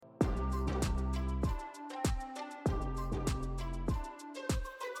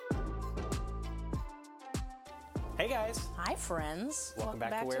Hey guys. Hi friends. Welcome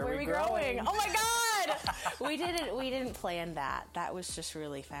back to Where Are We Growing? Growing? Oh my god! we didn't plan that. That was just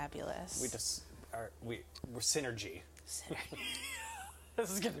really fabulous. We're synergy.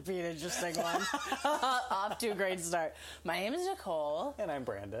 This is going to be an interesting one. Off to a great start. My name is Nicole. And I'm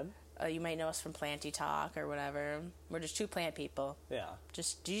Brandon. You might know us from Planty Talk or whatever. We're just two plant people. Yeah. Did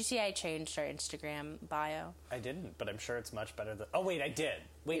you see I changed our Instagram bio? I didn't, but I'm sure it's much better than... Oh, wait, I did.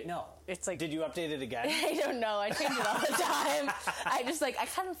 Wait, no. It's like... Did you update it again? I don't know. I change it all the time. I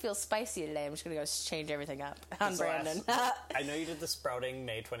kind of feel spicy today. I'm just going to go change everything up on Brandon. I know you did the sprouting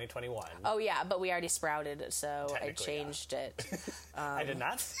May 2021. Oh, yeah, but we already sprouted, so I changed it. I did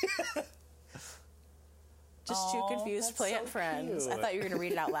not. Just two confused plant friends. Cute. I thought you were going to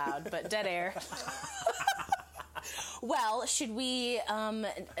read it out loud, but dead air. Well, should we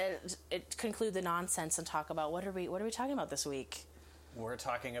conclude the nonsense and talk about what are we talking about this week? We're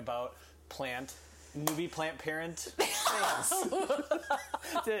talking about newbie plant parent things.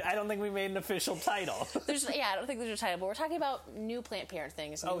 I don't think we made an official title. I don't think there's a title, but we're talking about new plant parent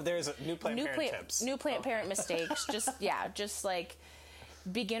things. There's new plant parent tips. New plant parent mistakes. Just like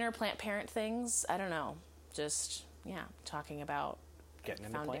beginner plant parent things. I don't know. Just, talking about getting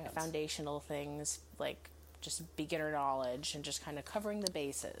into plants. Foundational things, like just beginner knowledge and just kind of covering the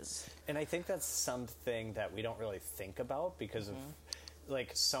bases. And I think that's something that we don't really think about because of,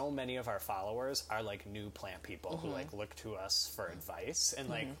 like, so many of our followers are, like, new plant people who, like, look to us for advice. And,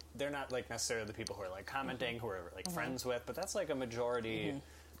 like, they're not, like, necessarily the people who are, like, commenting, who we're, like, friends with, but that's, like, a majority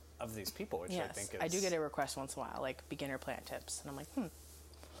of these people, which I think is... I do get a request once in a while, like, beginner plant tips. And I'm like,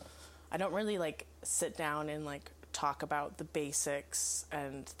 I don't really, like, sit down and, like, talk about the basics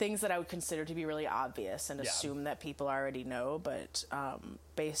and things that I would consider to be really obvious and assume that people already know, but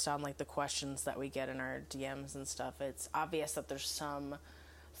based on, like, the questions that we get in our DMs and stuff, it's obvious that there's some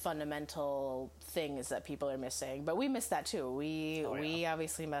fundamental things that people are missing. But we missed that, too. We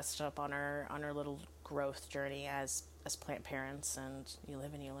obviously messed up on our little growth journey as plant parents, and you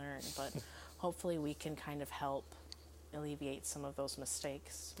live and you learn. But hopefully we can kind of help alleviate some of those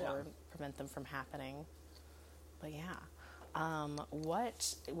mistakes or prevent them from happening. But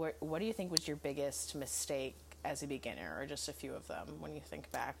what do you think was your biggest mistake as a beginner, or just a few of them when you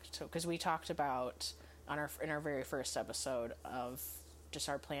think back to? Because we talked about in our very first episode of just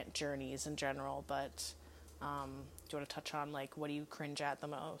our plant journeys in general. But do you want to touch on, like, what do you cringe at the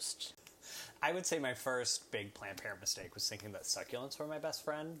most? I would say my first big plant parent mistake was thinking that succulents were my best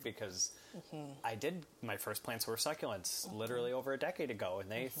friend, because my first plants were succulents literally over a decade ago,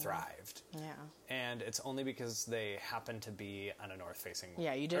 and they thrived. Yeah. And it's only because they happened to be on a north-facing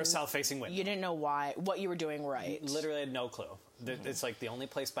or south-facing window. You didn't know what you were doing right. Literally had no clue. It's like the only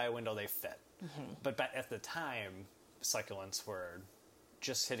place by a window they fit. But at the time, succulents were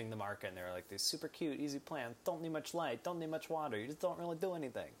just hitting the market, and they were like these super cute, easy plants, don't need much light, don't need much water, you just don't really do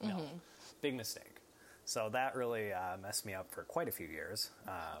anything. No. Big mistake. So that really messed me up for quite a few years.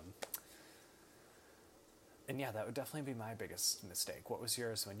 And that would definitely be my biggest mistake. What was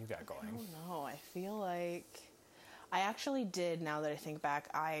yours when you got going? I don't know. I feel like I actually did, now that I think back.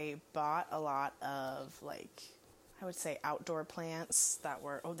 I bought a lot of, like, I would say outdoor plants that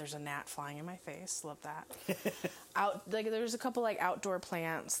were... Oh, there's a gnat flying in my face. Love that. There's a couple, like, outdoor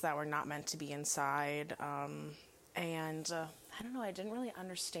plants that were not meant to be inside. And I don't know, I didn't really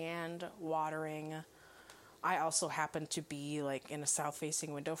understand watering. I also happened to be, like, in a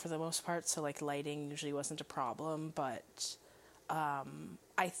south-facing window for the most part, so, like, lighting usually wasn't a problem. But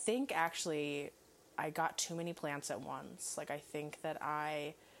I think, actually, I got too many plants at once. Like, I think that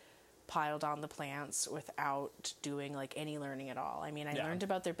I piled on the plants without doing, like, any learning at all. I mean, I learned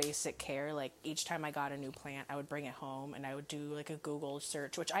about their basic care. Like, each time I got a new plant, I would bring it home, and I would do, like, a Google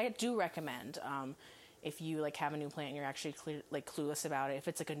search, which I do recommend. If you, like, have a new plant and you're actually clueless about it, if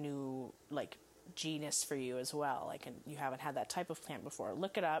it's, like, a new, like, genus for you as well, like, and you haven't had that type of plant before,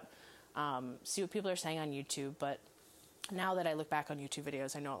 look it up, see what people are saying on YouTube. But now that I look back on YouTube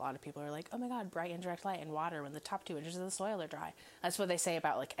videos, I know a lot of people are like, oh my god, bright indirect light and water when the top 2 inches of the soil are dry. That's what they say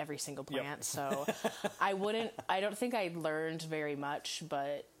about, like, every single plant. So I don't think I learned very much,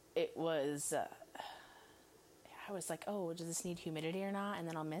 but it was... I was like, oh, does this need humidity or not? And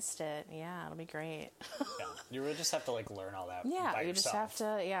then I'll mist it. Yeah, it'll be great. You really just have to, like, learn all that by you yourself. Just have to,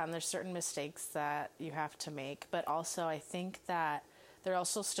 and there's certain mistakes that you have to make. But also, I think that there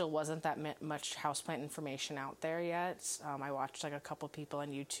also still wasn't that much houseplant information out there yet. I watched, like, a couple people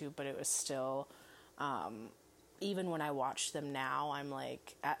on YouTube, but it was still, even when I watch them now, I'm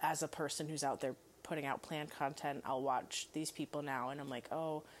like, as a person who's out there putting out plant content, I'll watch these people now, and I'm like,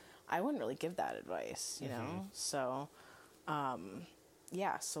 oh, I wouldn't really give that advice, you know? So,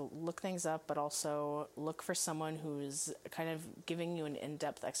 yeah, so look things up, but also look for someone who's kind of giving you an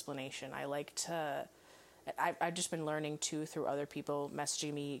in-depth explanation. I've just been learning too through other people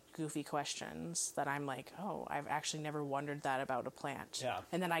messaging me goofy questions that I'm like, oh, I've actually never wondered that about a plant. Yeah.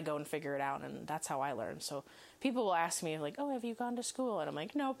 And then I go and figure it out, and that's how I learn. So people will ask me like, oh, have you gone to school? And I'm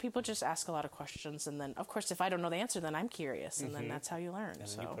like, no, people just ask a lot of questions. And then, of course, if I don't know the answer, then I'm curious. And then that's how you learn. And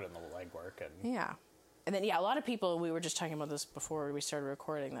so you put in the legwork. And yeah. And then, yeah, a lot of people, we were just talking about this before we started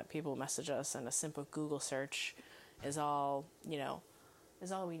recording, that people message us and a simple Google search is all,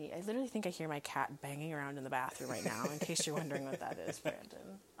 is all we need. I literally think I hear my cat banging around in the bathroom right now, in case you're wondering what that is,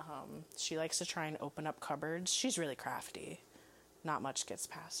 Brandon. She likes to try and open up cupboards. She's really crafty. Not much gets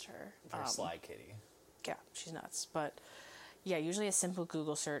past her. very sly kitty. Yeah, she's nuts. But, yeah, usually a simple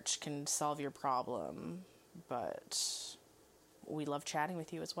Google search can solve your problem, but we love chatting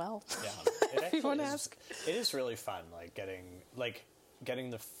with you as well. Yeah, If you want to ask. It is really fun, like getting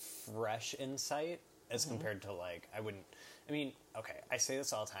the fresh insight as compared to okay, I say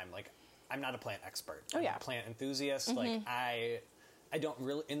this all the time. Like, I'm not a plant expert. Oh, yeah. I'm a plant enthusiast. Like, I don't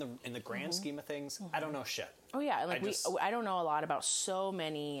really in the grand scheme of things. I don't know shit. Oh yeah, and like I don't know a lot about so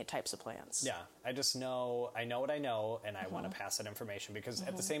many types of plants. Yeah, I know what I know, and I want to pass that information because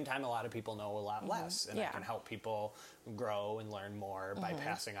at the same time, a lot of people know a lot less, and I can help people grow and learn more by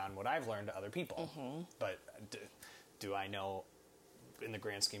passing on what I've learned to other people. But do I know, in the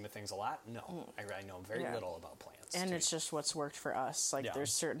grand scheme of things, a lot? No, I know very little about plants. And it's just what's worked for us. Like,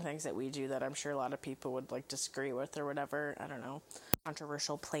 there's certain things that we do that I'm sure a lot of people would like disagree with or whatever. I don't know,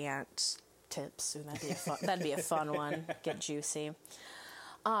 controversial plant tips. Ooh, that'd be a fun one. Get juicy.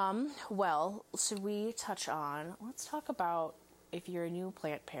 Well, should we touch on? Let's talk about if you're a new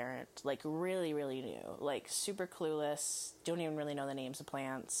plant parent, like really, really new, like super clueless, don't even really know the names of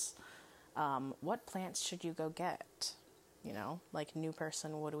plants. What plants should you go get? Like new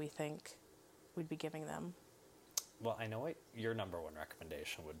person, what do we think we'd be giving them? Well, I know what your number one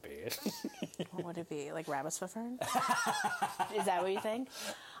recommendation would be. What would it be? Like rabbit's foot fern? Is that what you think?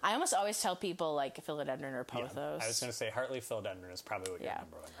 I almost always tell people like philodendron or pothos. Yeah, I was going to say Hartley philodendron is probably what your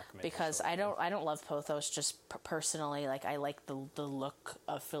number one recommendation because would be. I don't love pothos just personally. Like I like the look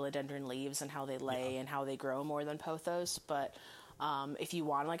of philodendron leaves and how they lay and how they grow more than pothos, but if you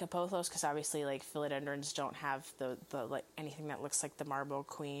want like a pothos, because obviously like philodendrons don't have the like anything that looks like the marble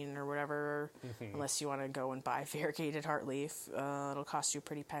queen or whatever, unless you want to go and buy variegated heartleaf. It'll cost you a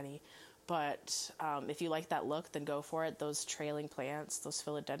pretty penny. But if you like that look, then go for it. Those trailing plants, those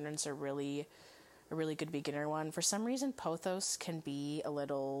philodendrons are really a really good beginner one. For some reason, pothos can be a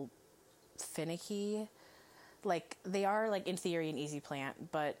little finicky. Like they are like in theory an easy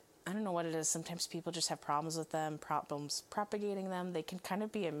plant, but I don't know what it is. Sometimes people just have problems with them, problems propagating them. They can kind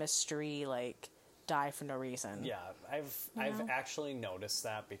of be a mystery, like die for no reason. Yeah, I've actually noticed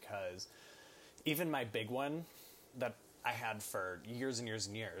that because even my big one that I had for years and years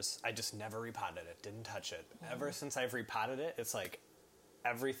and years, I just never repotted it, didn't touch it. Ever since I've repotted it, it's like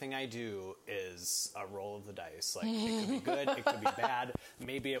everything I do is a roll of the dice. Like it could be good, it could be bad.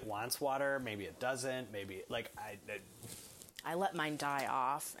 Maybe it wants water, maybe it doesn't. Maybe like I let mine die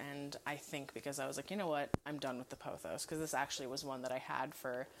off, and I think because I was like, you know what, I'm done with the pothos, because this actually was one that I had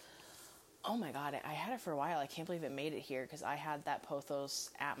for, oh my god, I had it for a while. I can't believe it made it here, because I had that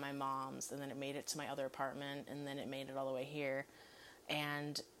pothos at my mom's, and then it made it to my other apartment, and then it made it all the way here,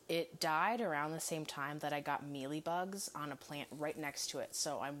 and it died around the same time that I got mealybugs on a plant right next to it.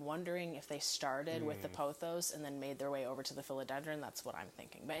 So I'm wondering if they started with the pothos and then made their way over to the philodendron. That's what I'm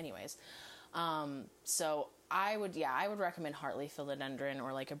thinking. But anyways, so I would recommend Hartley philodendron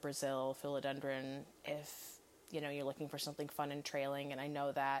or like a Brazil philodendron if, you're looking for something fun and trailing. And I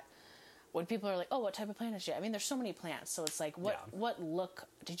know that when people are like, oh, what type of plant is it? I mean, there's so many plants. So it's like, what look,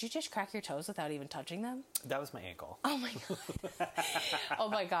 did you just crack your toes without even touching them? That was my ankle. Oh my God. Oh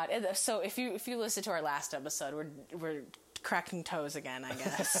my God. So if you listen to our last episode, we're cracking toes again, I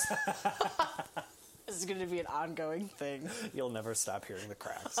guess. This is going to be an ongoing thing. You'll never stop hearing the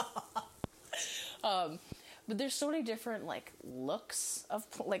cracks. But there's so many different like looks of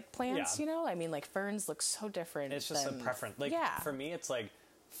like plants, I mean, like ferns look so different. It's just a preference. Like for me, it's like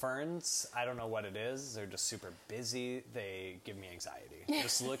ferns. I don't know what it is. They're just super busy. They give me anxiety.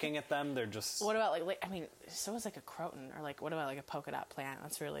 Just looking at them, they're just. What about like I mean, so is like a croton or like what about like a polka dot plant?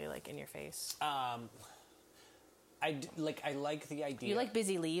 That's really like in your face. I like the idea. You like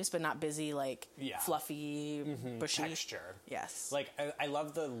busy leaves, but not busy like fluffy, bushy texture. Yes. Like I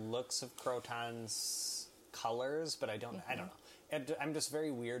love the looks of crotons' colors, but I don't know. I'm just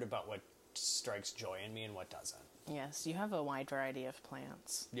very weird about what strikes joy in me and what doesn't. Yes, you have a wide variety of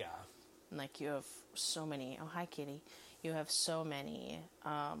plants. Yeah. And like you have so many, oh hi kitty, you have so many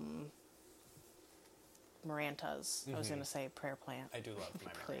Marantas. I was going to say prayer plant. I do love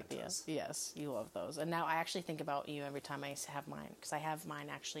my Marantas. Yes, you love those. And now I actually think about you every time I have mine, because I have mine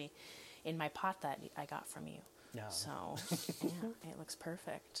actually in my pot that I got from you. No. So, yeah, it looks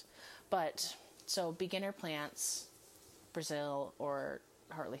perfect. But, so beginner plants, Brazil or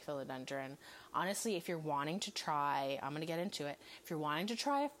Hartley philodendron. Honestly, if you're wanting to try, I'm going to get into it. If you're wanting to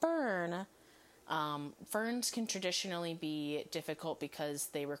try a fern, ferns can traditionally be difficult because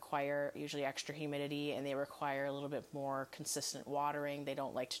they require usually extra humidity and they require a little bit more consistent watering. They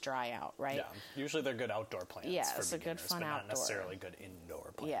don't like to dry out, right? Yeah, usually they're good outdoor plants for beginners, a good fun but not outdoor. necessarily good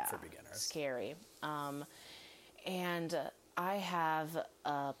indoor plant for beginners. Scary. And I have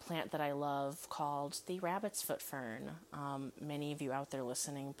a plant that I love called the rabbit's foot fern. Many of you out there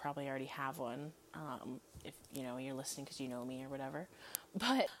listening probably already have one. If you know you're listening because you know me or whatever.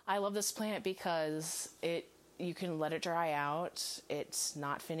 But I love this plant because you can let it dry out. It's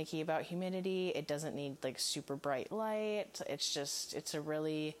not finicky about humidity. It doesn't need like super bright light. It's a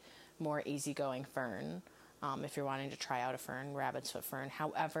really more easygoing fern. If you're wanting to try out a fern, rabbit's foot fern.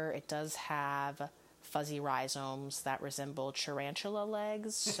 However, it does have fuzzy rhizomes that resemble tarantula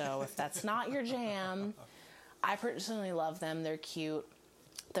legs. So if that's not your jam, I personally love them. They're cute.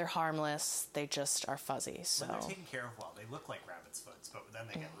 They're harmless. They just are fuzzy. So when they're taken care of well, they look like rabbit's foots, but then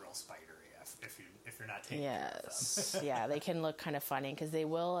they get real spidery if you're not taking care of them. Yeah, they can look kind of funny because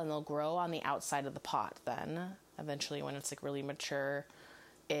they'll grow on the outside of the pot. Then eventually, when it's like really mature,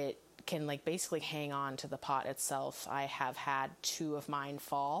 it can like basically hang on to the pot itself. I have had 2 of mine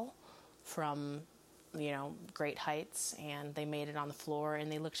fall from great heights, and they made it on the floor,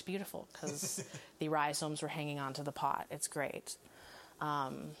 and they looked beautiful because the rhizomes were hanging onto the pot. It's great.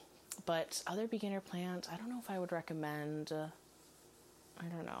 But other beginner plants, I don't know if I would recommend. I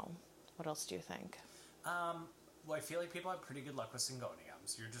don't know. What else do you think? Well, I feel like people have pretty good luck with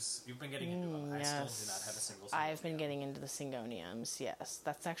syngoniums. You've been getting into them. I still do not have a single syngonium. I've been getting into the syngoniums. Yes,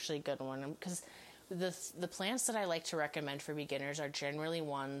 that's actually a good one because the plants that I like to recommend for beginners are generally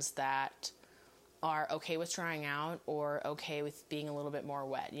ones that are okay with drying out or okay with being a little bit more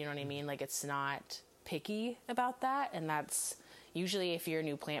wet. You know what I mean? Like it's not picky about that, and that's usually if you're a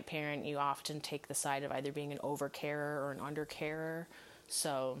new plant parent, you often take the side of either being an overcarer or an undercarer.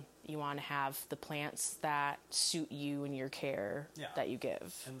 So you want to have the plants that suit you and your care that you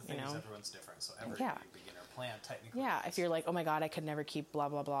give. And the thing is, everyone's different, so every beginner plant technically. Yeah, if you're like, oh my god, I could never keep blah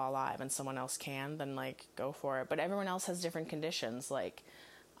blah blah alive, and someone else can, then like go for it. But everyone else has different conditions. Like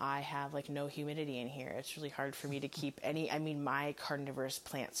I have like no humidity in here. It's really hard for me to keep my carnivorous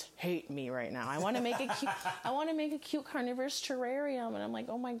plants hate me right now. I want to make a cute carnivorous terrarium, and I'm like,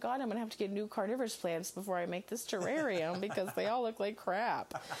 oh my god, I'm going to have to get new carnivorous plants before I make this terrarium because they all look like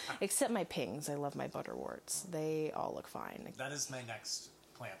crap. Except my pings. I love my butterworts. They all look fine. That is my next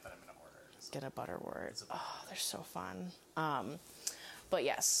plant that I'm going to order. Get a butterwort. Oh, they're so fun. But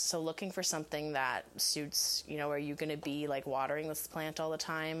yes, so looking for something that suits, are you going to be like watering this plant all the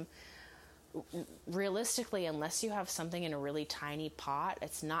time? Realistically, unless you have something in a really tiny pot,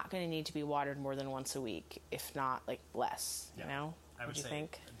 it's not going to need to be watered more than once a week, if not like less, I would say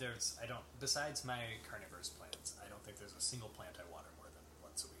think? Besides my carnivorous plants, I don't think there's a single plant I water more than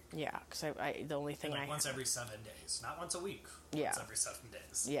once a week. Yeah, because the only thing once every 7 days, not once a week. Yeah. Once every 7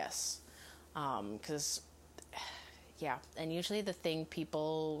 days. Yes. Because... Yeah, and usually the thing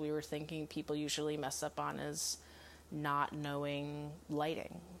people usually mess up on is not knowing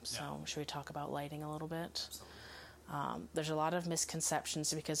lighting. So should we talk about lighting a little bit? Absolutely. There's a lot of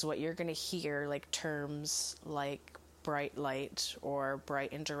misconceptions because what you're going to hear, like terms like bright light or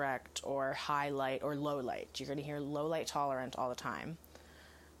bright indirect or high light or low light. You're going to hear low light tolerant all the time.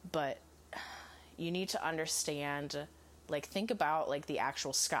 But you need to understand, like think about like the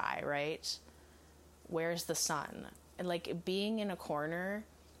actual sky, right? Where's the sun? And like being in a corner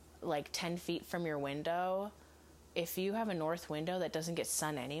like 10 feet from your window, if you have a north window that doesn't get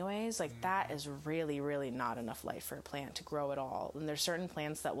sun anyways, like that is really, really not enough light for a plant to grow at all. And there's certain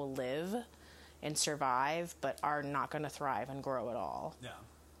plants that will live and survive but are not going to thrive and grow at all. Yeah.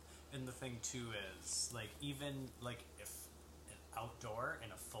 And the thing too is like even like if outdoor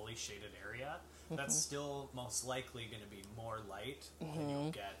in a fully shaded area, that's still most likely going to be more light than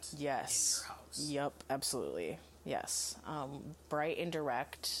you'll get in your house. Yep, absolutely. Yes. Bright and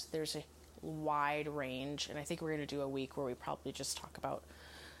direct, there's a wide range, and I think we're going to do a week where we probably just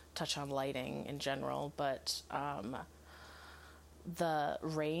touch on lighting in general, but the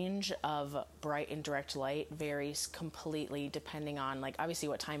range of bright and direct light varies completely depending on, like, obviously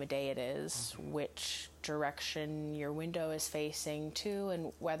what time of day it is, which direction your window is facing to,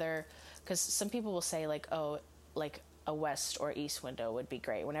 and whether, because some people will say, like, oh, like a west or east window would be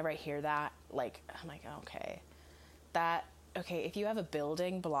great. Whenever I hear that, like, I'm like, okay, if you have a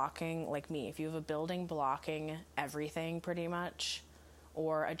building blocking, like me, if you have a building blocking everything pretty much,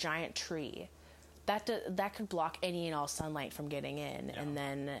 or a giant tree, that could block any and all sunlight from getting in. Yeah. And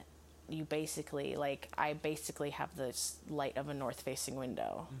then you basically, like, I basically have this light of a north-facing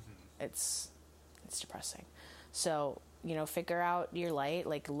window. It's depressing. So, you know, figure out your light,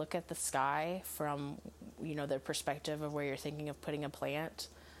 like, look at the sky from, you know, the perspective of where you're thinking of putting a plant.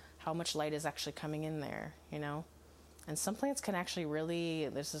 How much light is actually coming in there, you know? And some plants can actually really,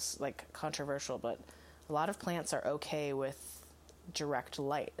 this is, like, controversial, but a lot of plants are okay with direct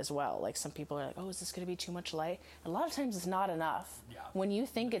light as well. Like, some people are like, oh, is this going to be too much light? A lot of times it's not enough. Yeah. When you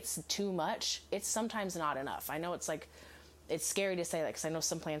think it's too much, it's sometimes not enough. I know it's like, it's scary to say that because I know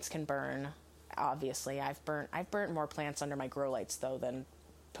some plants can burn. Obviously, I've burnt more plants under my grow lights though than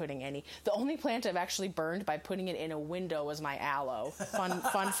putting any. The only plant I've actually burned by putting it in a window was my aloe.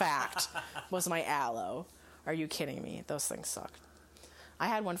 Fun fact, was my aloe. Are you kidding me? Those things suck. I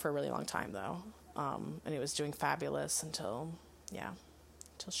had one for a really long time though, and it was doing fabulous until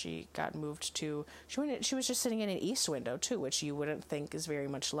she got moved to, she was just sitting in an east window too, which you wouldn't think is very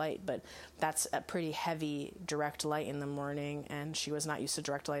much light, but that's a pretty heavy direct light in the morning, and she was not used to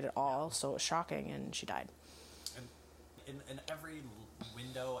direct light at all, so it was shocking, and she died. And in every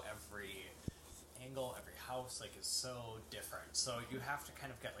window, every angle, every house, like, is so different, so you have to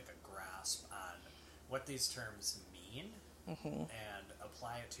kind of get, like, a grasp on what these terms mean and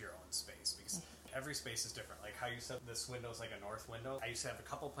apply it to your own space, because every space is different. Like how you said this window's like a north window. I used to have a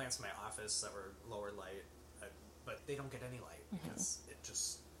couple plants in my office that were lower light, but they don't get any light because it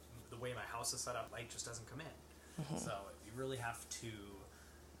just, the way my house is set up, light just doesn't come in. So you really have to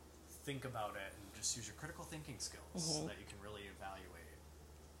think about it and just use your critical thinking skills so that you can really evaluate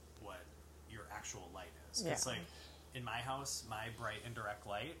what your actual light is. It's like in my house, my bright indirect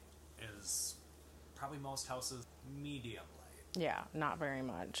light is probably most houses medium light. Yeah, not very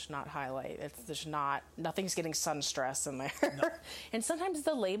much, not highlight. It's just nothing's getting sun stress in there. No. And sometimes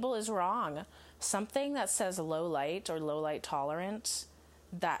the label is wrong. Something that says low light or low light tolerant,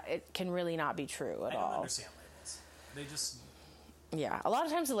 that it can really not be true at all. I don't understand labels. They just... Yeah, a lot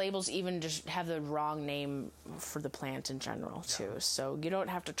of times the labels even just have the wrong name for the plant in general too. So you don't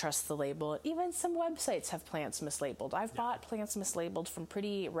have to trust the label. Even some websites have plants mislabeled. I've bought plants mislabeled from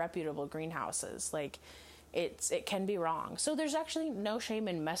pretty reputable greenhouses. Like, it can be wrong. So there's actually no shame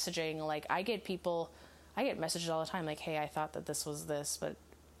in messaging. Like, I get messages all the time like, hey, I thought that this was this, but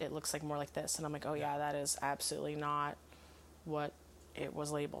it looks like more like this. And I'm like, oh yeah, that is absolutely not what it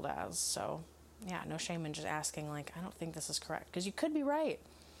was labeled as. So yeah, no shame in just asking, like, I don't think this is correct. Because you could be right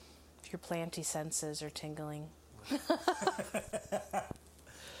if your planty senses are tingling. And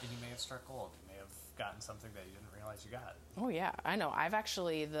you may have struck gold. You may have gotten something that you didn't realize you got. Oh yeah, I know. I've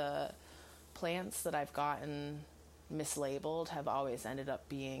actually, the plants that I've gotten mislabeled have always ended up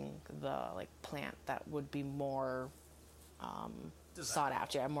being the, like, plant that would be more sought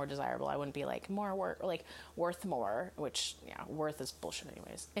after. Yeah, more desirable. I wouldn't be like worth more, which, yeah, worth is bullshit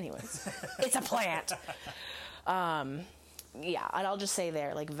anyways. It's a plant. Yeah, and I'll just say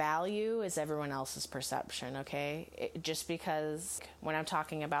there, like, value is everyone else's perception, okay? Just because when I'm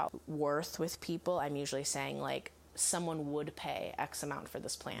talking about worth with people, I'm usually saying, like, someone would pay X amount for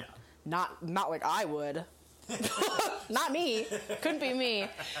this plant. Yeah. Not like I would. Not me. Couldn't be me.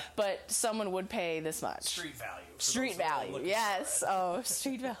 But someone would pay this much. Street value. Street value. Yes. Oh,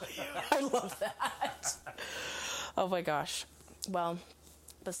 street value. I love that. Oh my gosh. Well,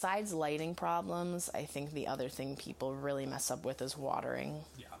 besides lighting problems, I think the other thing people really mess up with is watering.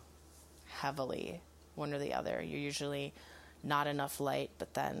 Yeah. Heavily. One or the other. You're usually not enough light,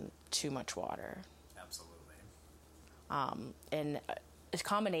 but then too much water. Absolutely. And a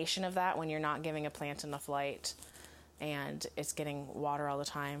combination of that, when you're not giving a plant enough light and it's getting water all the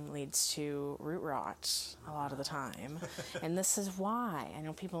time, leads to root rot a lot of the time. And this is why. I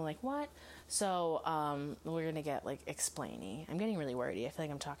know people are like, what? So we're going to get, like, explainy. I'm getting really wordy. I feel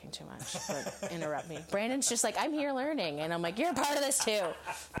like I'm talking too much, but interrupt me. Brandon's just like, I'm here learning. And I'm like, you're a part of this too.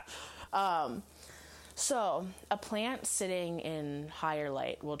 So a plant sitting in higher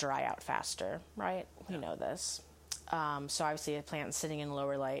light will dry out faster, right? We know this. So obviously a plant sitting in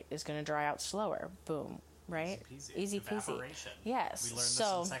lower light is going to dry out slower. Boom. Right? Easy peasy. Evaporation. Yes. We learned this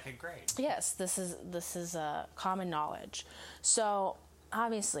in second grade. Yes, this is common knowledge. So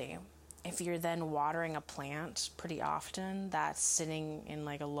obviously if you're then watering a plant pretty often that's sitting in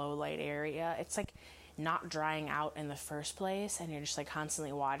like a low light area, it's like not drying out in the first place, and you're just like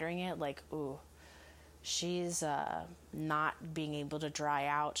constantly watering it, like, ooh, she's not being able to dry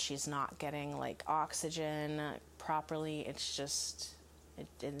out. She's not getting like oxygen properly. It's just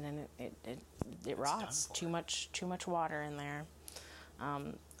it rots. Too much water in there.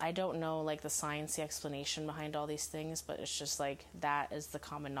 I don't know like the sciencey explanation behind all these things, but it's just like that is the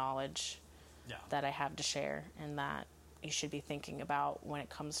common knowledge that I have to share, and that you should be thinking about when it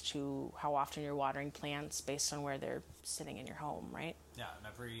comes to how often you're watering plants based on where they're sitting in your home, right? Yeah, and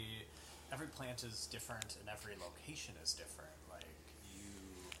every plant is different, and every location is different.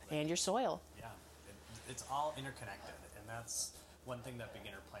 And your soil. Yeah, it's all interconnected, and that's one thing that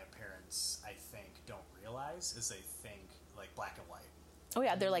beginner plant parents, I think, don't realize is they think like black and white. Oh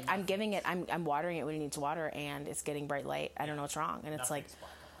yeah, they're like, I'm giving it, I'm watering it when it needs water, and it's getting bright light. I don't know what's wrong, and it's like,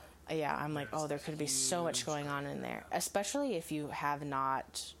 yeah, I'm like, oh, there could be so much going on in there, especially if you have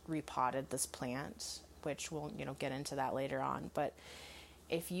not repotted this plant, which we'll get into that later on. But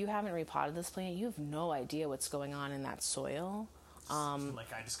if you haven't repotted this plant, you have no idea what's going on in that soil.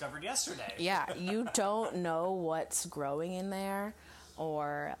 Like I discovered yesterday. Yeah, you don't know what's growing in there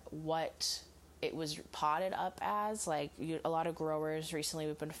or what it was potted up as. Like a lot of growers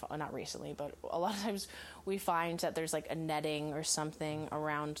recently, not recently, but a lot of times we find that there's like a netting or something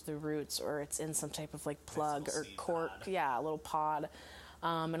around the roots, or it's in some type of like plug or cork. Pod. Yeah, a little pod.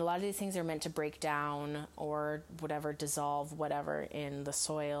 And a lot of these things are meant to break down or whatever, dissolve whatever in the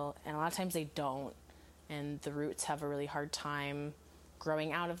soil. And a lot of times they don't. And the roots have a really hard time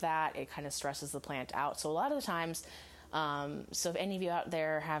growing out of that. It kind of stresses the plant out. So a lot of the times, so if any of you out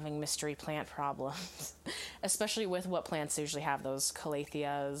there are having mystery plant problems, especially with what plants usually have, those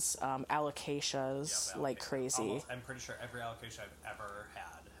calatheas, alocasias, like crazy. I'm pretty sure every alocasia I've ever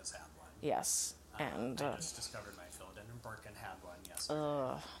had has had one. Yes. And I just discovered my philodendron Birkin had one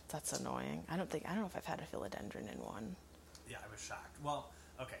yesterday. That's annoying. I don't know if I've had a philodendron in one. Yeah, I was shocked. Well,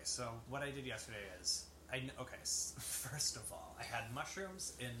 okay, so what I did yesterday is, first of all, I had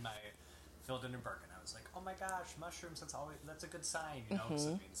mushrooms in my philodendron Birkin. I was like, oh my gosh, mushrooms, that's a good sign, because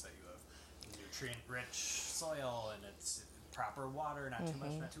it means that you have nutrient-rich soil and it's proper water, not too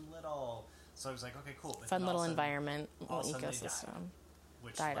much, not too little. So I was like, okay, cool. But fun little environment, little ecosystem.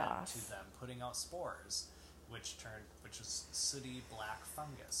 Which died led off. to them putting out spores, which was sooty black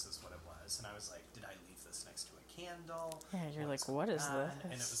fungus is what it was. And I was like, did I leave this next to a candle? Yeah, you're like, what is this?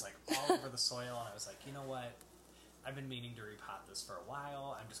 And it was like all over the soil, and I was like, you know what? I've been meaning to repot this for a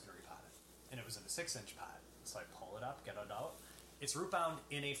while. I'm just going to repot it. And it was in a 6-inch pot. So I pull it up, get it out. It's root bound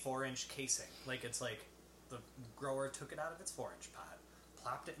in a 4-inch casing. Like, it's like the grower took it out of its 4-inch pot,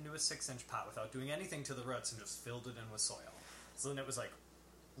 plopped it into a 6-inch pot without doing anything to the roots, and just filled it in with soil. So then it was like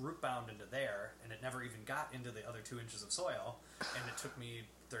root bound into there, and it never even got into the other 2 inches of soil, and it took me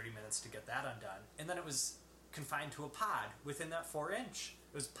 30 minutes to get that undone. And then it was confined to a pod within that 4-inch.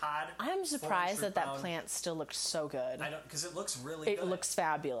 It was pod. I'm surprised that plant still looks so good. I don't, because it looks really good. It looks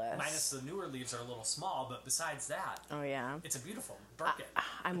fabulous. Minus the newer leaves are a little small, but besides that, oh yeah, it's a beautiful Birkin.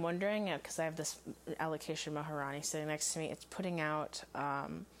 I'm wondering, because I have this Alocasia Maharani sitting next to me. It's putting out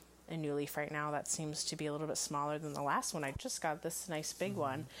a new leaf right now that seems to be a little bit smaller than the last one. I just got this nice big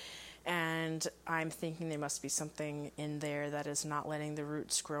one, and I'm thinking there must be something in there that is not letting the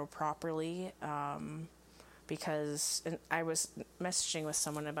roots grow properly. Because I was messaging with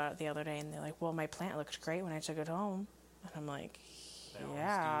someone about it the other day, and they're like, well, my plant looked great when I took it home. And I'm like,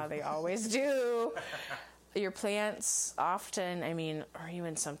 they always do. Your plants often, or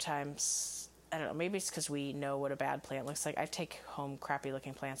even sometimes, I don't know, maybe it's because we know what a bad plant looks like. I take home crappy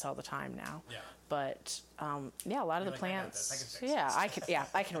looking plants all the time now. Yeah. But, a lot of the plants,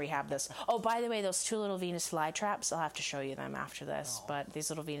 I can rehab this. Oh, by the way, those 2 little Venus flytraps, I'll have to show you them after this. But these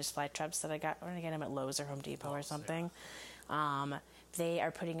little Venus flytraps that I got, I'm going to get them at Lowe's or Home Depot or something. Yeah. They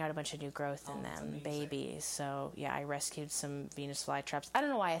are putting out a bunch of new growth in them, babies. So, yeah, I rescued some Venus flytraps. I don't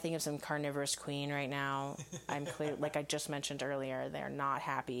know why I think of some carnivorous queen right now. I'm clear, like I just mentioned earlier, they're not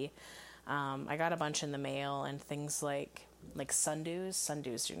happy. I got a bunch in the mail, and things like sundews.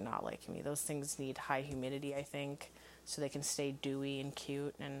 Sundews do not like me. Those things need high humidity, I think, so they can stay dewy and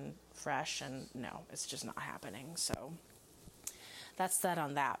cute and fresh, and no, it's just not happening. So that's that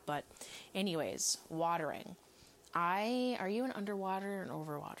on that. But anyways, watering. Are you an underwater or an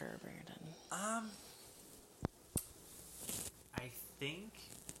overwater, Brandon? I think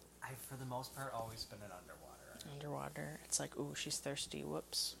I've, for the most part, always been an underwater. Underwater. It's like, ooh, she's thirsty.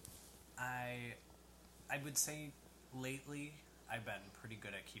 Whoops. I would say lately I've been pretty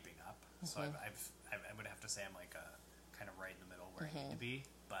good at keeping up. So I would have to say I'm like kind of right in the middle where I need to be.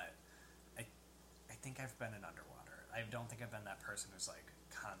 But think I've been in underwater. I don't think I've been that person who's like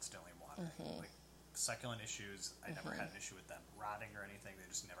constantly watering. Like succulent issues, I never had an issue with them rotting or anything. They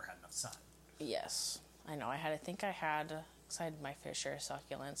just never had enough sun. Yes, I know. I had 'cause I had my fair share of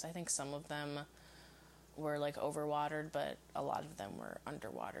succulents. I think some of them were like overwatered, but a lot of them were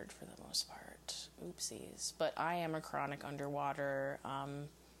underwatered for the most part. Oopsies. But I am a chronic underwater.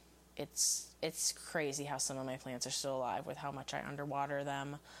 It's crazy how some of my plants are still alive with how much I underwater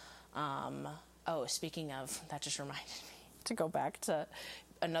them. Speaking of, that just reminded me to go back to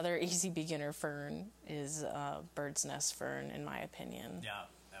another easy beginner fern is bird's nest fern, in my opinion. Yeah,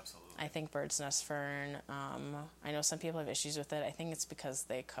 absolutely. I think bird's nest fern, I know some people have issues with it. I think it's because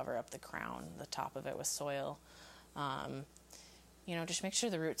they cover up the crown, the top of it with soil. Just make sure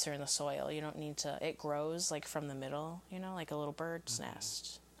the roots are in the soil. You don't need to, it grows like from the middle, like a little bird's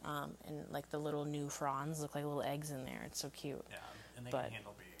nest. And like the little new fronds look like little eggs in there. It's so cute. Yeah, and they can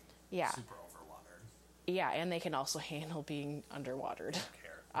handle being super overwatered. Yeah, and they can also handle being underwatered.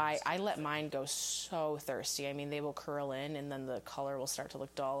 I let mine go so thirsty. I mean, they will curl in, and then the color will start to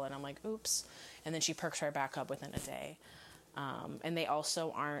look dull, and I'm like, oops. And then she perks right back up within a day. And they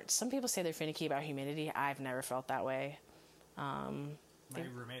also aren't... Some people say they're finicky about humidity. I've never felt that way. My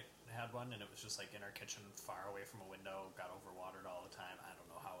roommate had one, and it was just like in our kitchen, far away from a window, got overwatered all the time. I don't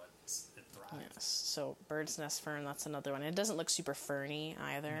know how it thrives. Yes. So bird's nest fern, that's another one. It doesn't look super ferny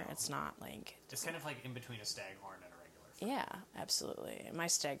either. No. It's not like... It's kind of like in between a staghorn and a regular fern. Yeah, absolutely. My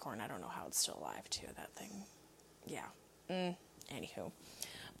staghorn, I don't know how it's still alive too, that thing. Yeah. Anywho.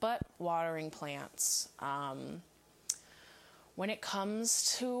 But watering plants. When it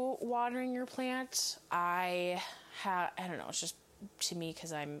comes to watering your plant, I don't know, it's just to me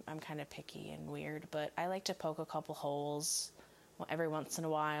because I'm kind of picky and weird, but I like to poke a couple holes every once in a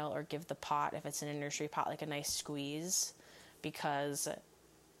while, or give the pot, if it's in a nursery pot, like a nice squeeze, because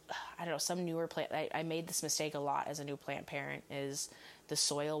I don't know, some newer plant, I made this mistake a lot as a new plant parent, is the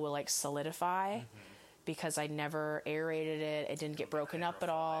soil will like solidify because I never aerated it. It didn't get broken up at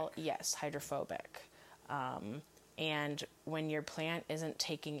all. Yes, hydrophobic. And when your plant isn't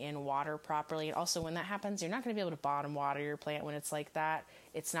taking in water properly, and also when that happens, you're not going to be able to bottom water your plant when it's like that.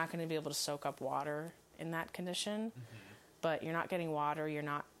 It's not going to be able to soak up water in that condition. But you're not getting water, you're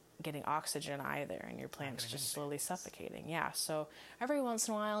not getting oxygen either, and your plant's just slowly suffocating. Yeah, so every once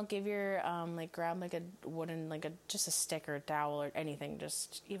in a while, give your, grab like a wooden, just a stick or a dowel or anything,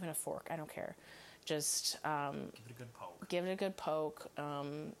 just even a fork, I don't care. Just give it a good poke.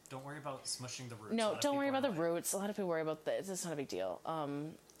 Don't worry about smushing the roots. No, don't worry about the roots. A lot of people worry about that. It's not a big deal.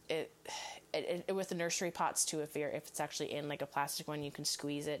 It with the nursery pots too, if it's actually in like a plastic one, you can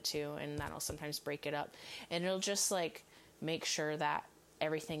squeeze it too, and that'll sometimes break it up, and it'll just like make sure that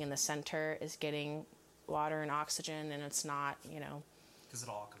everything in the center is getting water and oxygen, and it's not, because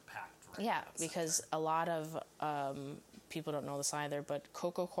it'll all compact. Right, yeah, because a lot of people don't know this either, but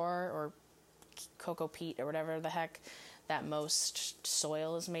coco coir or coco peat or whatever the heck that most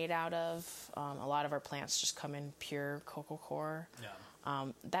soil is made out of, a lot of our plants just come in pure coco coir. Yeah.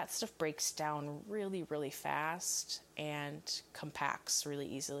 That stuff breaks down really, really fast and compacts really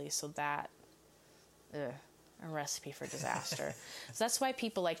easily, so that a recipe for disaster. So that's why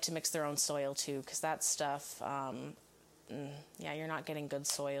people like to mix their own soil too, because that stuff, you're not getting good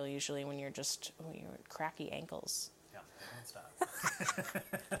soil usually when you're cracky ankles. Yeah, they don't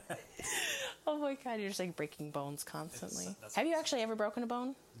stop. Oh my God, you're just like breaking bones constantly. Have you actually ever broken a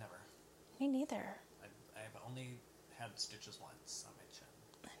bone? Never. Me neither. I've only had stitches once on my chin.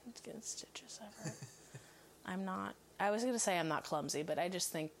 I didn't get stitches ever. I was going to say I'm not clumsy, but I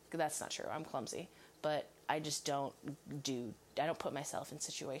just think that's not true. I'm clumsy. But I just don't put myself in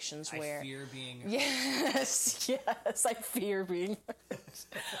situations where... I fear being hurt. Yes, I fear being hurt.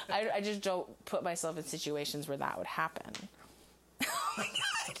 I just don't put myself in situations where that would happen. Oh my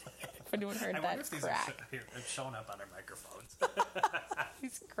God. If anyone heard that crack. It's showing up on our microphones.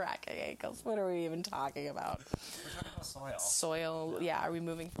 He's cracking ankles. What are we even talking about? We're talking about soil. Soil, yeah. Are we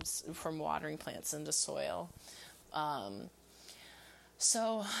moving from watering plants into soil?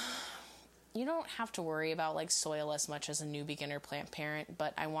 So... You don't have to worry about like soil as much as a new beginner plant parent,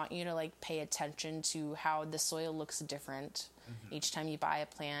 but I want you to like pay attention to how the soil looks different each time you buy a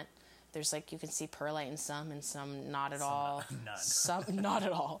plant. There's like, you can see perlite in some and some not at all. None. Some not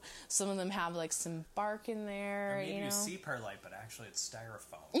at all. Some of them have like some bark in there. Or maybe you see perlite, but actually it's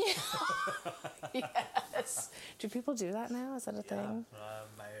styrofoam. Yes. Do people do that now? Is that a thing?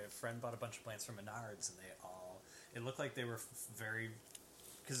 My friend bought a bunch of plants from Menards, and it looked like they were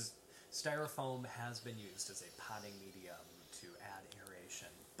because styrofoam has been used as a potting medium to add aeration,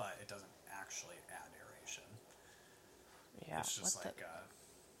 but it doesn't actually add aeration. Yeah, it's just I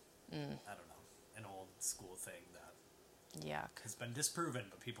don't know, an old school thing that Yuck. has been disproven,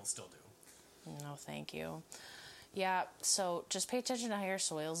 but people still do. No, thank you. Yeah, so just pay attention to how your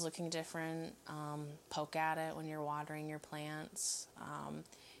soil's looking different. Poke at it when you're watering your plants.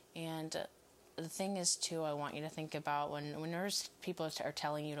 And the thing is, too, I want you to think about when people are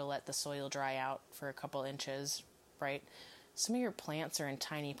telling you to let the soil dry out for a couple inches, right? Some of your plants are in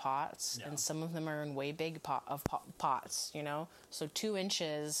tiny pots, and some of them are in way big pots, you know? So 2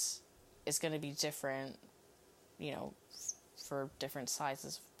 inches is going to be different, you know, for different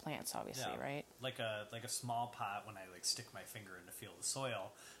sizes of plants, obviously, right? Like a small pot, when I like stick my finger in to feel the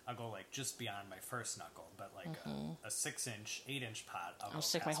soil, I'll go like just beyond my first knuckle. But like a 6-inch, 8-inch pot, I'll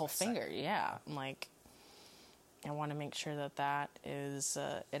stick my whole finger. Yeah, I'm like, I want to make sure that is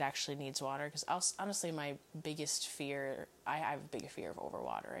it actually needs water, because honestly, my biggest fear, I have a big fear of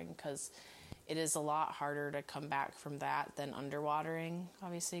overwatering, because it is a lot harder to come back from that than underwatering,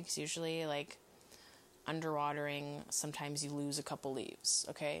 obviously, because usually like underwatering, sometimes you lose a couple leaves,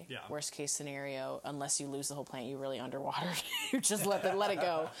 okay? Yeah. Worst case scenario, unless you lose the whole plant, you really underwatered. You just let it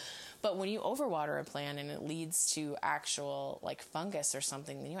go. But when you overwater a plant and it leads to actual like fungus or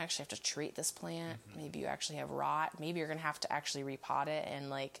something, then you actually have to treat this plant. Maybe you actually have rot. Maybe you're going to have to actually repot it and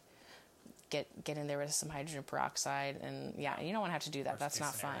like get in there with some hydrogen peroxide. And yeah, you don't want to have to do that. That's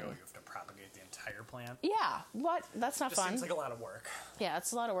not fun. You have to propagate the entire plant. Yeah, what? That's not fun. Seems like a lot of work. Yeah,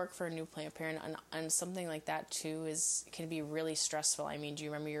 it's a lot of work for a new plant parent, and something like that too can be really stressful. I mean, do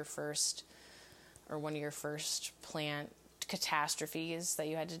you remember one of your first plant catastrophes that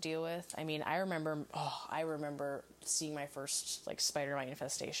you had to deal with? I mean, I remember seeing my first like spider mite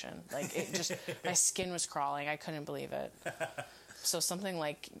infestation. Like it just, my skin was crawling. I couldn't believe it. So something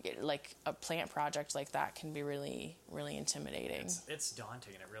like a plant project like that can be really, really intimidating. It's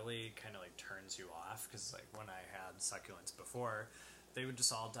daunting, and it really kind of like turns you off, because like when I had succulents before, they would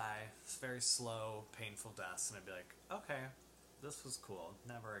just all die. It's very slow, painful deaths, and I'd be like, okay, this was cool,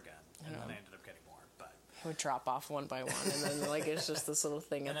 never again. And then I ended up getting more, but it would drop off one by one, and then like it's just this little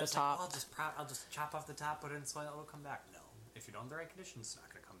thing at the top. Like, I'll just chop off the top, put it in soil, it'll come back. No, if you don't have the right conditions, it's not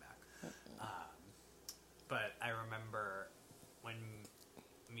going to come back. But I remember when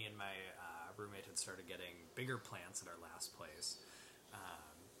me and my roommate had started getting bigger plants at our last place,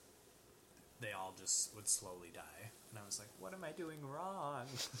 they all just would slowly die. And I was like, what am I doing wrong?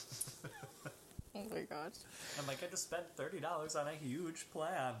 Oh my gosh. I'm like, I just spent $30 on a huge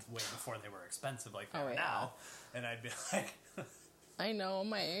plant way before they were expensive like they are yeah. now. And I'd be like, I know,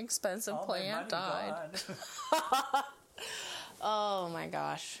 my expensive all plant my money died. gone. Oh my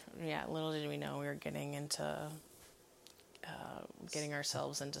gosh. Yeah, little did we know we were getting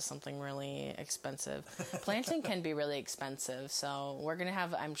ourselves into something really expensive. Planting can be really expensive, so we're going to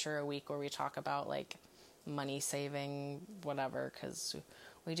have, I'm sure, a week where we talk about like money saving, whatever, because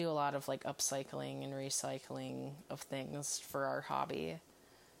we do a lot of like upcycling and recycling of things for our hobby,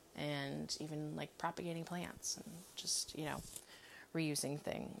 and even like propagating plants and just, you know, reusing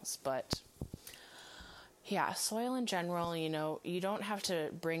things. But yeah, soil in general, you know, you don't have to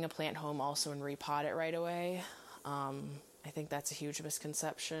bring a plant home also and repot it right away. I think that's a huge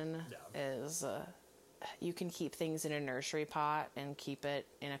misconception, is you can keep things in a nursery pot and keep it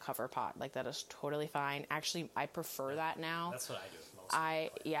in a cover pot. Like, that is totally fine. Actually, I prefer that now. That's what I do with most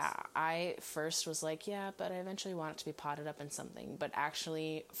I first was like, but I eventually want it to be potted up in something. But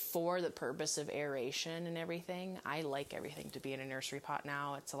actually, for the purpose of aeration and everything, I like everything to be in a nursery pot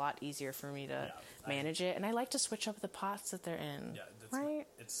now. It's a lot easier for me to manage it. And I like to switch up the pots that they're in. Yeah, right?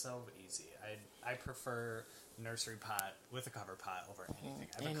 It's so easy. I prefer nursery pot with a cover pot over anything.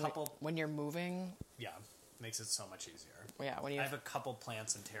 I have a couple. When you're moving, makes it so much easier. Yeah, when I have a couple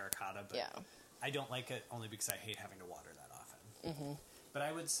plants in terracotta, but I don't like it only because I hate having to water that often. But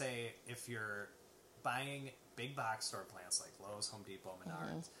I would say if you're buying big box store plants like Lowe's, Home Depot,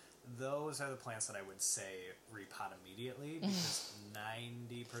 Menards, those are the plants that I would say repot immediately, because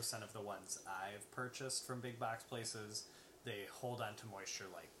 90% of the ones I've purchased from big box places, they hold on to moisture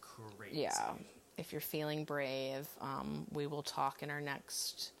like crazy. Yeah. If you're feeling brave, we will talk in our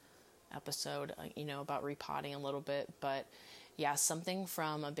next episode, about repotting a little bit. But yeah, something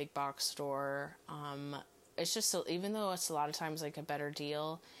from a big box store, it's just, even though it's a lot of times like a better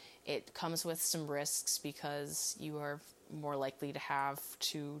deal, it comes with some risks, because you are more likely to have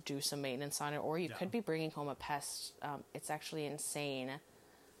to do some maintenance on it, or you could be bringing home a pest. It's actually insane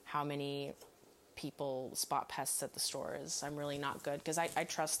how many people spot pests at the stores. I'm really not good, because I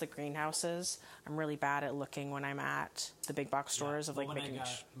trust the greenhouses. I'm really bad at looking when I'm at the big box stores when I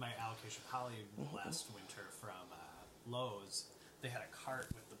got my alocasia poly last winter from Lowe's, they had a cart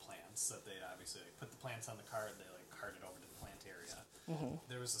with the plants that they obviously put the plants on the cart, they cart it over to the plant area,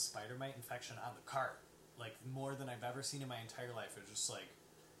 there was a spider mite infection on the cart, like more than I've ever seen in my entire life. It was just like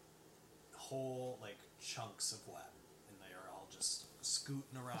whole like chunks of web, and they are all just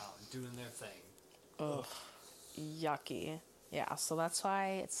scooting around doing their thing. Ugh. Yucky. Yeah, so that's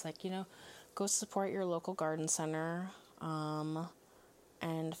why it's like, go support your local garden center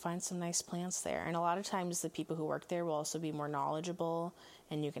and find some nice plants there. And a lot of times the people who work there will also be more knowledgeable,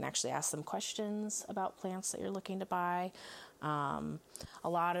 and you can actually ask them questions about plants that you're looking to buy. A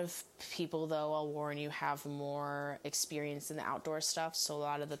lot of people, though, I'll warn you, have more experience in the outdoor stuff. So a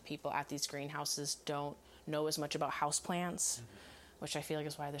lot of the people at these greenhouses don't know as much about houseplants, which I feel like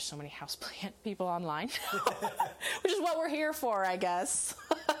is why there's so many houseplant people online, which is what we're here for, I guess.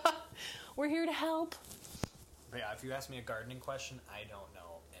 We're here to help. But yeah, if you ask me a gardening question, I don't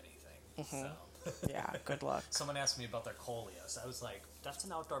know anything. So. Yeah, good luck. Someone asked me about their coleus. I was like, that's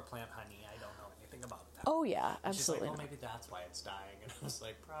an outdoor plant, honey. I don't know anything about that. Oh, yeah, And absolutely. she's like, well, maybe that's why it's dying. And I was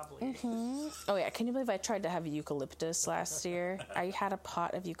like, probably. Oh, yeah. Can you believe I tried to have eucalyptus last year? I had a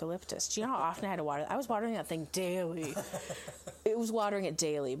pot of eucalyptus. Do you know how often I had to water it? I was watering that thing daily. It was watering it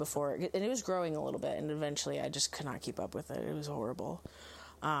daily before, and it was growing a little bit, and eventually I just could not keep up with it. It was horrible.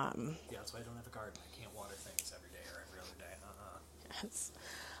 Yeah, that's why I don't have a garden. I can't water things every day or every other day. Yes.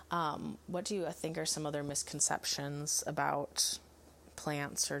 What do you think are some other misconceptions about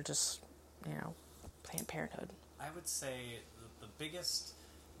plants or just, Planned Parenthood? I would say the biggest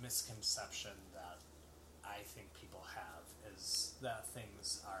misconception that I think people have is that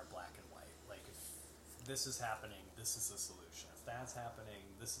things are black and white. Like, if this is happening, this is the solution. If that's happening,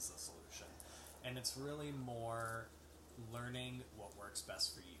 this is the solution. And it's really more learning what works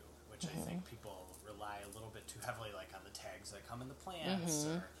best for you, which I think people rely a little bit too heavily, like on the tags that come in the plants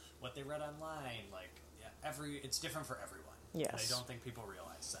or what they read online. Like, it's different for everyone. Yes. And I don't think people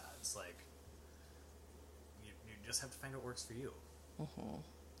realize that. It's like, you just have to find what works for you.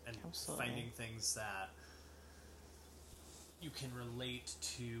 And Absolutely. finding things that you can relate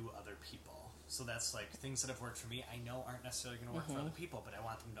to other people. So that's like things that have worked for me, I know aren't necessarily going to work for other people, but I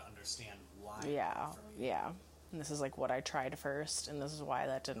want them to understand why. Yeah, yeah. And this is like what I tried first, and this is why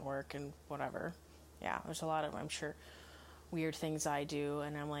that didn't work, and whatever. Yeah, there's a lot of, I'm sure, weird things I do,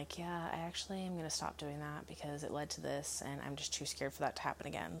 and I'm like, yeah, I actually am going to stop doing that because it led to this, and I'm just too scared for that to happen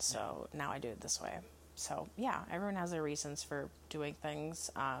again. So now I do it this way. So yeah, everyone has their reasons for doing things.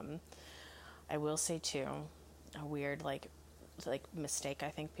 I will say too, a weird like mistake I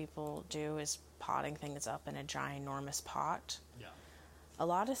think people do is potting things up in a ginormous pot. Yeah. A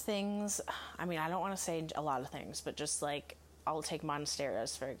lot of things, I mean, I don't want to say a lot of things, but just like, I'll take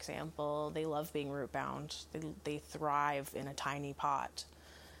monsteras, for example. They love being root bound. They thrive in a tiny pot.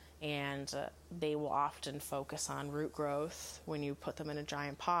 And they will often focus on root growth when you put them in a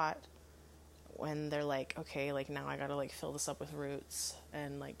giant pot. When they're like, okay, like now I gotta like fill this up with roots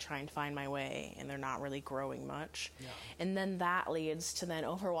and like try and find my way, and they're not really growing much. Yeah. And then that leads to then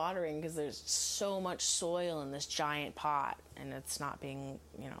overwatering because there's so much soil in this giant pot, and it's not being,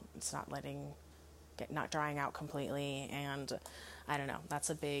 it's not not drying out completely. And I don't know, that's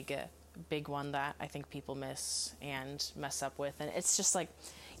a big one that I think people miss and mess up with. And it's just like,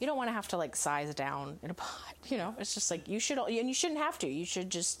 you don't want to have to like size down in a pot, it's just like you shouldn't have to. You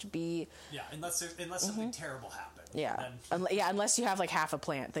should just be. Yeah. Unless something terrible happens. Yeah. Then... Unless you have like half a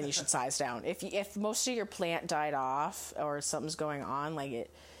plant, then you should size down. If most of your plant died off or something's going on, like you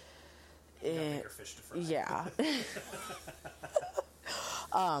got bigger fish to fry. Yeah.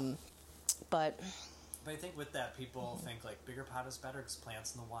 But I think with that, people think like bigger pot is better because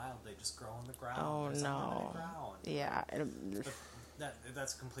plants in the wild, they just grow in the ground. Oh, There's no. nothing in the ground. Yeah. But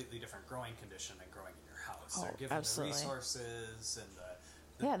that's a completely different growing condition than growing in your house. They're Oh, given absolutely. the resources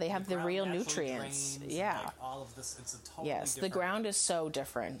and they have the ground real naturally nutrients. drains, Yeah. and, like, all of this, it's a totally Yes, the different... ground is so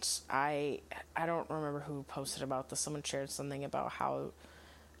different. I don't remember who posted about this. Someone shared something about how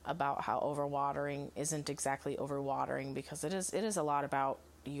overwatering isn't exactly overwatering, because it is a lot about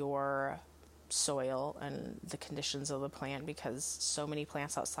your soil and the conditions of the plant, because so many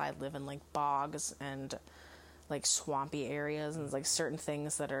plants outside live in like bogs and like swampy areas, and like certain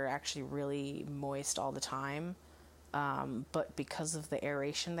things that are actually really moist all the time. But because of the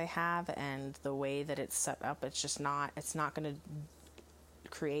aeration they have and the way that it's set up, it's not going to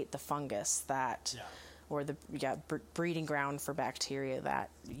create the fungus that, or the breeding ground for bacteria that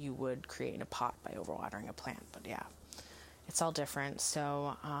you would create in a pot by overwatering a plant. But yeah, it's all different.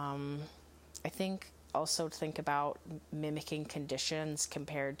 So, I think also think about mimicking conditions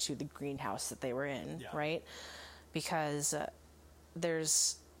compared to the greenhouse that they were in, right? Because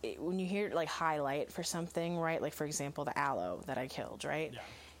when you hear like highlight for something, right? Like for example, the aloe that I killed, right? Yeah.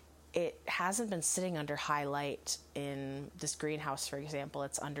 it hasn't been sitting under high light in this greenhouse, for example.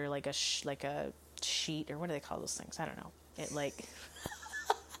 It's under like a sheet, or what do they call those things? I don't know. It like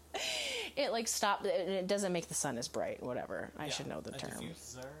it like stopped. It doesn't make the sun as bright. Whatever. I should know the term.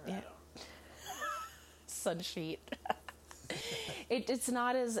 Diffuser? Yeah. Sun sheet. It's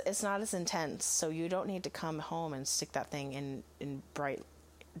not as intense, so you don't need to come home and stick that thing in bright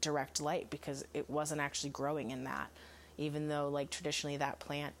direct light, because it wasn't actually growing in that. Even though like traditionally that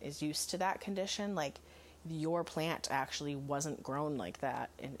plant is used to that condition, like your plant actually wasn't grown like that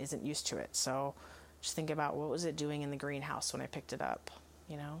and isn't used to it. So just think about, what was it doing in the greenhouse when I picked it up?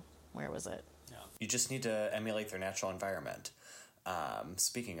 You know, where was it? Yeah. You just need to emulate their natural environment.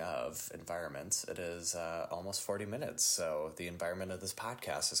 Speaking of environments, it is almost 40 minutes, so the environment of this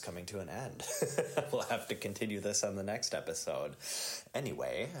podcast is coming to an end. We'll have to continue this on the next episode.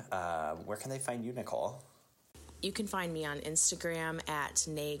 Anyway, where can they find you, Nicole? You can find me on Instagram at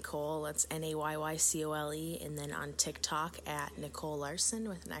Naycole, that's Naycole, and then on TikTok at Nicole Larson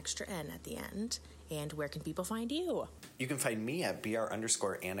with an extra N at the end. And where can people find you? You can find me at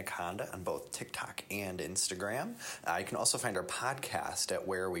BR_Anaconda on both TikTok and Instagram. You can also find our podcast at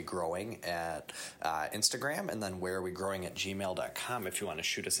Where Are We Growing at Instagram, and then Where Are We Growing at gmail.com if you want to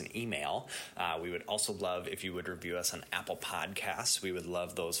shoot us an email. We would also love if you would review us on Apple Podcasts. We would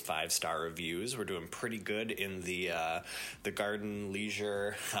love those 5-star reviews. We're doing pretty good in the garden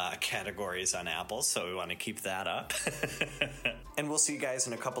leisure categories on Apple, so we want to keep that up. And we'll see you guys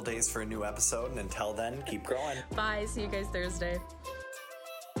in a couple days for a new episode, and until then, keep growing. Bye. See you guys Thursday.